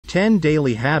10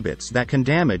 daily habits that can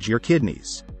damage your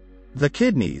kidneys. The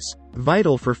kidneys,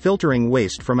 vital for filtering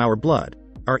waste from our blood,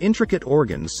 are intricate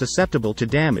organs susceptible to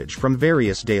damage from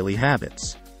various daily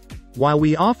habits. While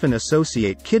we often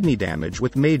associate kidney damage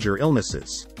with major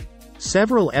illnesses,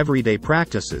 several everyday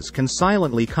practices can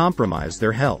silently compromise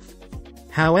their health.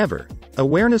 However,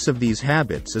 awareness of these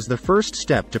habits is the first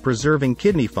step to preserving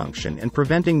kidney function and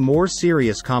preventing more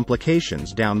serious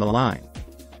complications down the line.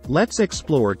 Let's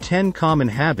explore 10 common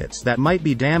habits that might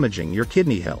be damaging your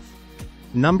kidney health.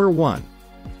 Number 1.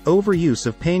 Overuse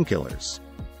of painkillers.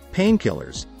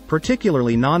 Painkillers,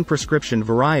 particularly non-prescription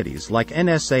varieties like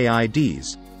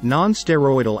NSAIDs,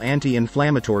 non-steroidal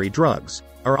anti-inflammatory drugs,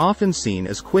 are often seen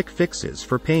as quick fixes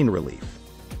for pain relief.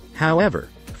 However,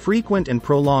 frequent and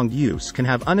prolonged use can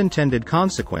have unintended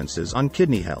consequences on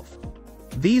kidney health.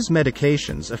 These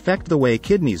medications affect the way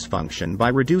kidneys function by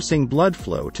reducing blood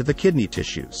flow to the kidney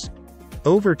tissues.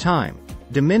 Over time,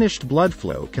 diminished blood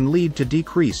flow can lead to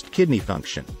decreased kidney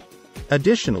function.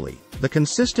 Additionally, the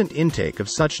consistent intake of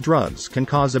such drugs can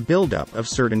cause a buildup of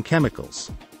certain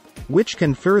chemicals, which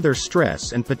can further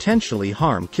stress and potentially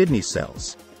harm kidney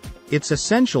cells. It's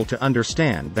essential to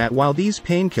understand that while these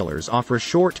painkillers offer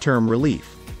short-term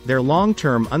relief, their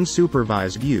long-term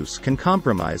unsupervised use can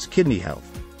compromise kidney health.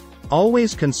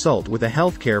 Always consult with a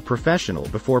healthcare professional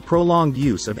before prolonged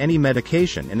use of any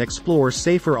medication and explore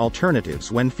safer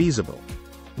alternatives when feasible.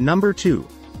 Number 2.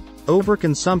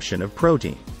 Overconsumption of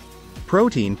protein.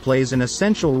 Protein plays an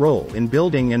essential role in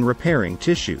building and repairing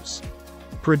tissues,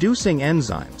 producing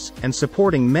enzymes, and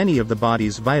supporting many of the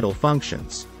body's vital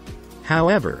functions.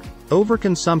 However,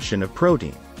 overconsumption of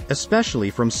protein, especially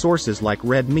from sources like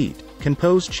red meat, can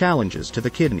pose challenges to the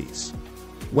kidneys.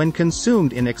 When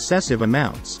consumed in excessive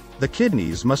amounts, the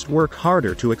kidneys must work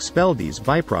harder to expel these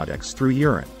byproducts through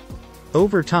urine.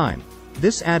 Over time,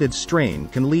 this added strain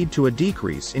can lead to a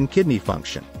decrease in kidney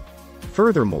function.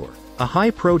 Furthermore, a high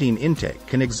protein intake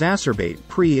can exacerbate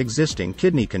pre-existing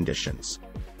kidney conditions,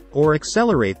 or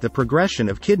accelerate the progression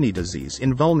of kidney disease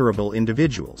in vulnerable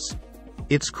individuals.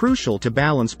 It's crucial to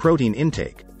balance protein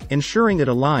intake, ensuring it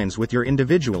aligns with your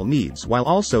individual needs while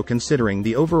also considering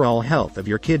the overall health of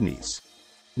your kidneys.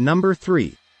 Number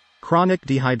 3. Chronic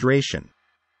dehydration.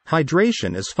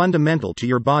 Hydration is fundamental to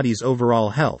your body's overall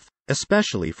health,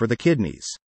 especially for the kidneys,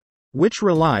 which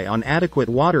rely on adequate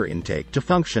water intake to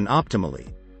function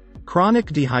optimally. Chronic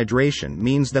dehydration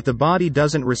means that the body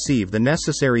doesn't receive the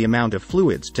necessary amount of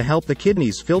fluids to help the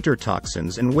kidneys filter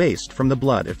toxins and waste from the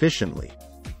blood efficiently.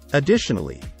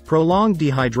 Additionally, prolonged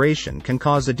dehydration can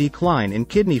cause a decline in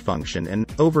kidney function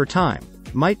and, over time,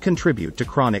 might contribute to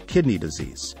chronic kidney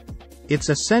disease. It's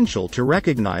essential to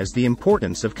recognize the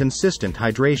importance of consistent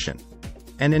hydration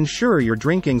and ensure you're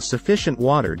drinking sufficient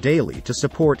water daily to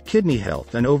support kidney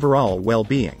health and overall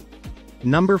well-being.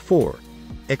 Number 4.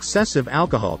 Excessive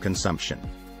alcohol consumption.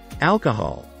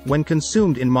 Alcohol, when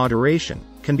consumed in moderation,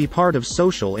 can be part of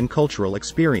social and cultural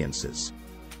experiences.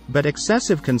 But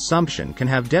excessive consumption can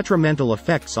have detrimental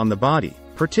effects on the body,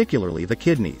 particularly the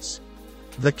kidneys.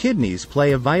 The kidneys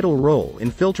play a vital role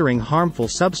in filtering harmful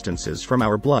substances from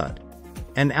our blood,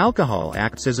 and alcohol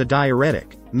acts as a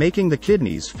diuretic, making the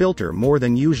kidneys filter more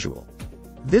than usual.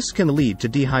 This can lead to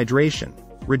dehydration,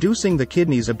 reducing the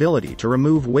kidney's ability to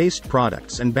remove waste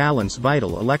products and balance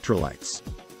vital electrolytes.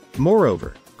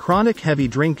 Moreover, chronic heavy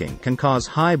drinking can cause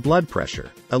high blood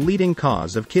pressure, a leading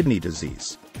cause of kidney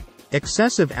disease.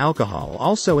 Excessive alcohol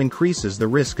also increases the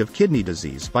risk of kidney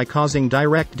disease by causing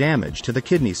direct damage to the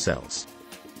kidney cells.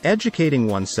 Educating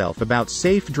oneself about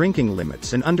safe drinking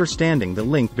limits and understanding the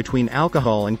link between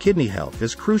alcohol and kidney health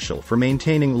is crucial for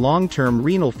maintaining long-term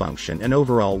renal function and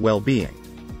overall well-being.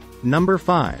 Number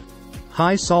 5.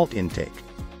 High salt intake.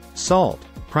 Salt,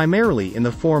 primarily in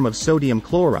the form of sodium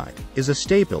chloride, is a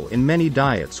staple in many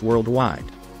diets worldwide.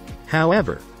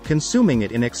 However, consuming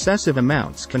it in excessive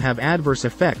amounts can have adverse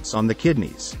effects on the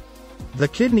kidneys. The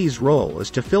kidney's role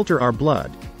is to filter our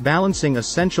blood, balancing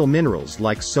essential minerals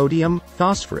like sodium,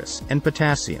 phosphorus, and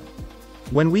potassium.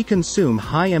 When we consume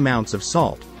high amounts of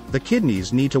salt, the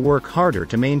kidneys need to work harder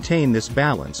to maintain this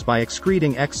balance by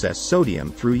excreting excess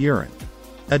sodium through urine.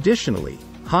 Additionally,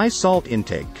 high salt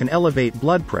intake can elevate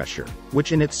blood pressure,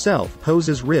 which in itself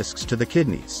poses risks to the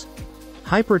kidneys.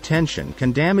 Hypertension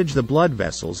can damage the blood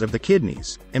vessels of the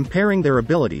kidneys, impairing their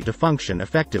ability to function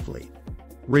effectively.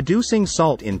 Reducing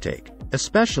salt intake,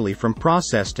 especially from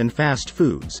processed and fast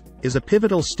foods, is a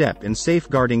pivotal step in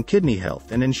safeguarding kidney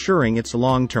health and ensuring its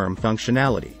long-term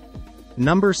functionality.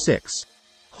 Number 6.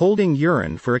 Holding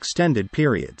urine for extended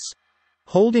periods.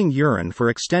 Holding urine for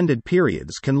extended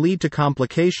periods can lead to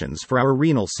complications for our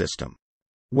renal system.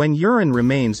 When urine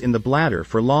remains in the bladder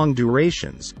for long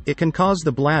durations, it can cause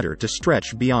the bladder to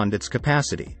stretch beyond its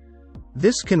capacity.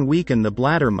 This can weaken the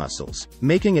bladder muscles,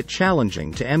 making it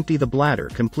challenging to empty the bladder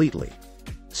completely.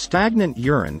 Stagnant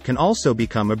urine can also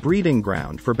become a breeding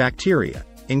ground for bacteria,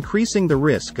 increasing the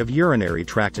risk of urinary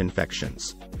tract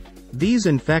infections. These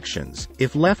infections,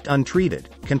 if left untreated,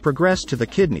 can progress to the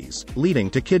kidneys, leading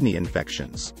to kidney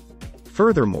infections.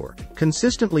 Furthermore,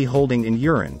 consistently holding in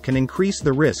urine can increase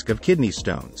the risk of kidney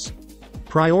stones.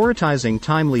 Prioritizing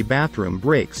timely bathroom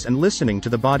breaks and listening to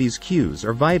the body's cues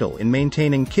are vital in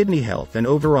maintaining kidney health and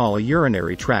overall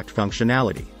urinary tract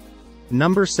functionality.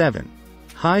 Number 7.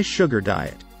 High sugar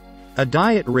diet. A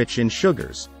diet rich in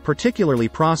sugars, particularly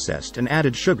processed and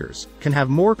added sugars, can have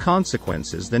more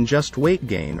consequences than just weight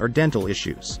gain or dental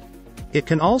issues. It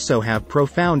can also have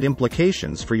profound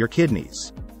implications for your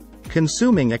kidneys.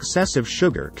 Consuming excessive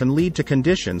sugar can lead to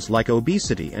conditions like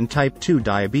obesity and type 2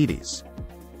 diabetes,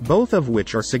 both of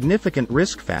which are significant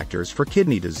risk factors for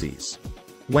kidney disease.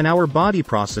 When our body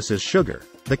processes sugar,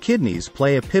 the kidneys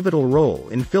play a pivotal role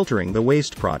in filtering the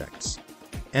waste products.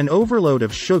 An overload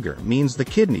of sugar means the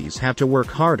kidneys have to work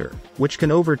harder, which can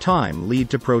over time lead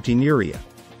to proteinuria,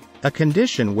 a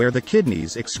condition where the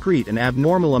kidneys excrete an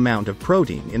abnormal amount of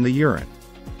protein in the urine.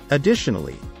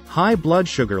 Additionally, high blood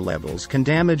sugar levels can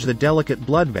damage the delicate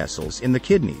blood vessels in the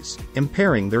kidneys,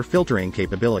 impairing their filtering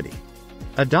capability.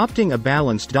 Adopting a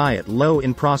balanced diet low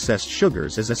in processed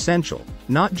sugars is essential,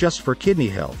 not just for kidney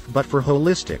health but for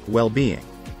holistic well-being.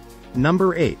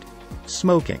 Number 8.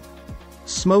 Smoking.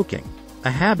 Smoking,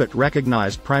 a habit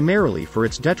recognized primarily for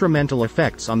its detrimental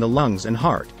effects on the lungs and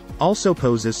heart, also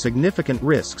poses significant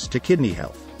risks to kidney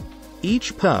health.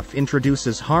 Each puff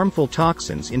introduces harmful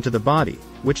toxins into the body,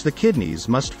 which the kidneys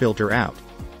must filter out.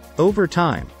 Over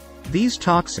time, these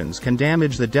toxins can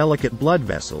damage the delicate blood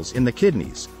vessels in the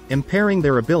kidneys, impairing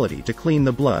their ability to clean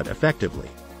the blood effectively.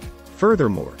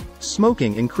 Furthermore,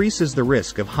 smoking increases the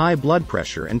risk of high blood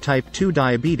pressure and type 2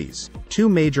 diabetes, two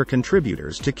major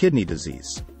contributors to kidney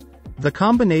disease. The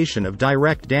combination of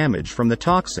direct damage from the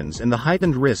toxins and the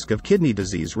heightened risk of kidney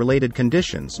disease-related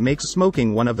conditions makes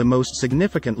smoking one of the most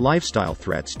significant lifestyle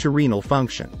threats to renal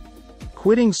function.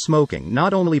 Quitting smoking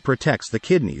not only protects the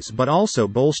kidneys but also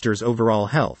bolsters overall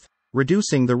health,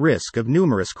 reducing the risk of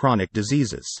numerous chronic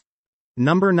diseases.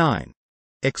 Number 9.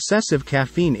 Excessive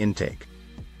caffeine intake.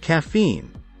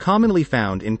 Caffeine, commonly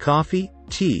found in coffee,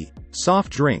 tea,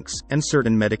 soft drinks, and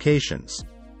certain medications,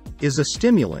 is a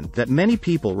stimulant that many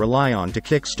people rely on to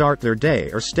kickstart their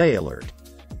day or stay alert.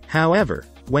 However,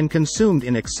 when consumed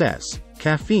in excess,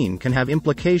 caffeine can have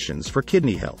implications for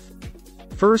kidney health.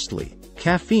 Firstly,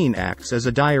 caffeine acts as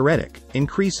a diuretic,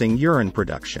 increasing urine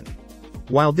production.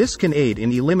 While this can aid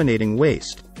in eliminating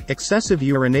waste, excessive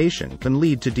urination can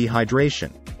lead to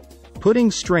dehydration,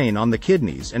 putting strain on the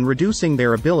kidneys and reducing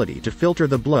their ability to filter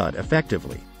the blood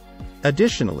effectively.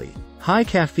 Additionally, high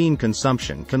caffeine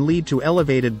consumption can lead to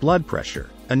elevated blood pressure,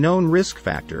 a known risk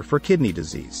factor for kidney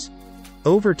disease.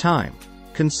 Over time,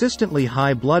 consistently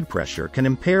high blood pressure can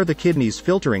impair the kidney's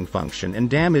filtering function and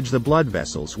damage the blood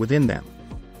vessels within them.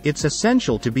 It's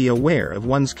essential to be aware of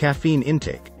one's caffeine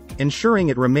intake, ensuring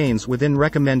it remains within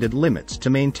recommended limits to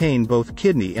maintain both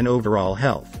kidney and overall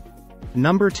health.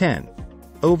 Number 10.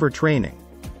 Overtraining.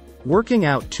 Working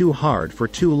out too hard for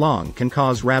too long can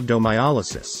cause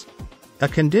rhabdomyolysis, a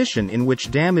condition in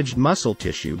which damaged muscle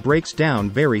tissue breaks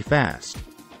down very fast.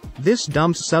 This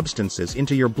dumps substances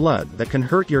into your blood that can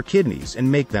hurt your kidneys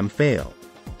and make them fail.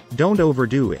 Don't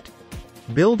overdo it.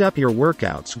 Build up your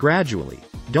workouts gradually,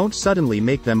 don't suddenly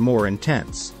make them more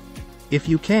intense. If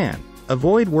you can,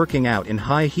 avoid working out in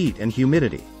high heat and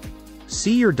humidity.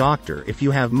 See your doctor if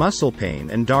you have muscle pain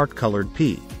and dark-colored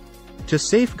pee. To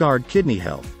safeguard kidney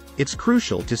health, it's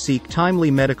crucial to seek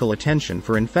timely medical attention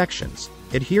for infections,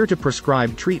 adhere to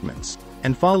prescribed treatments,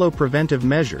 and follow preventive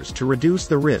measures to reduce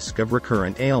the risk of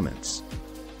recurrent ailments.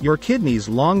 Your kidney's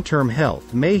long-term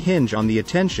health may hinge on the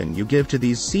attention you give to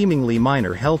these seemingly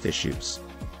minor health issues.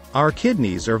 Our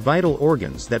kidneys are vital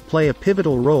organs that play a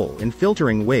pivotal role in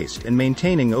filtering waste and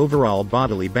maintaining overall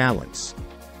bodily balance.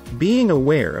 Being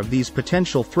aware of these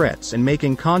potential threats and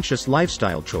making conscious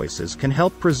lifestyle choices can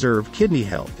help preserve kidney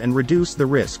health and reduce the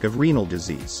risk of renal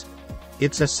disease.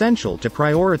 It's essential to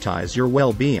prioritize your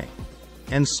well-being,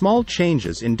 and small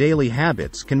changes in daily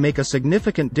habits can make a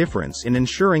significant difference in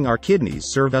ensuring our kidneys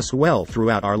serve us well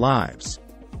throughout our lives.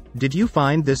 Did you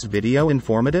find this video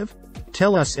informative?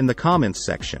 Tell us in the comments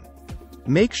section.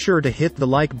 Make sure to hit the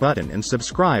like button and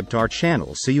subscribe to our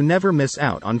channel so you never miss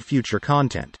out on future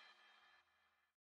content.